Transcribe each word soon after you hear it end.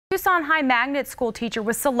Tucson High Magnet school teacher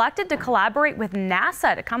was selected to collaborate with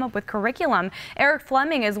NASA to come up with curriculum. Eric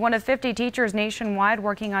Fleming is one of 50 teachers nationwide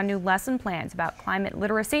working on new lesson plans about climate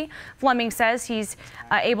literacy. Fleming says he's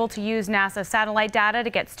able to use NASA satellite data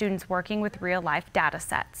to get students working with real-life data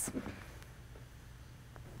sets.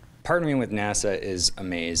 Partnering with NASA is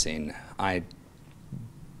amazing.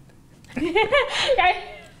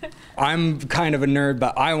 I'm kind of a nerd,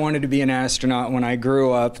 but I wanted to be an astronaut when I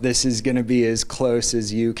grew up. This is going to be as close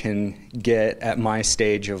as you can get at my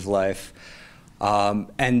stage of life.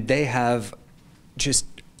 And they have just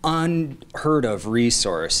unheard of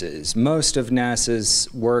resources. Most of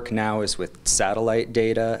NASA's work now is with satellite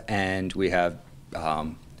data, and we have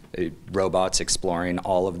robots exploring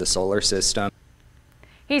all of the solar system.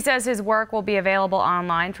 He says his work will be available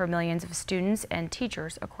online for millions of students and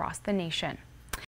teachers across the nation.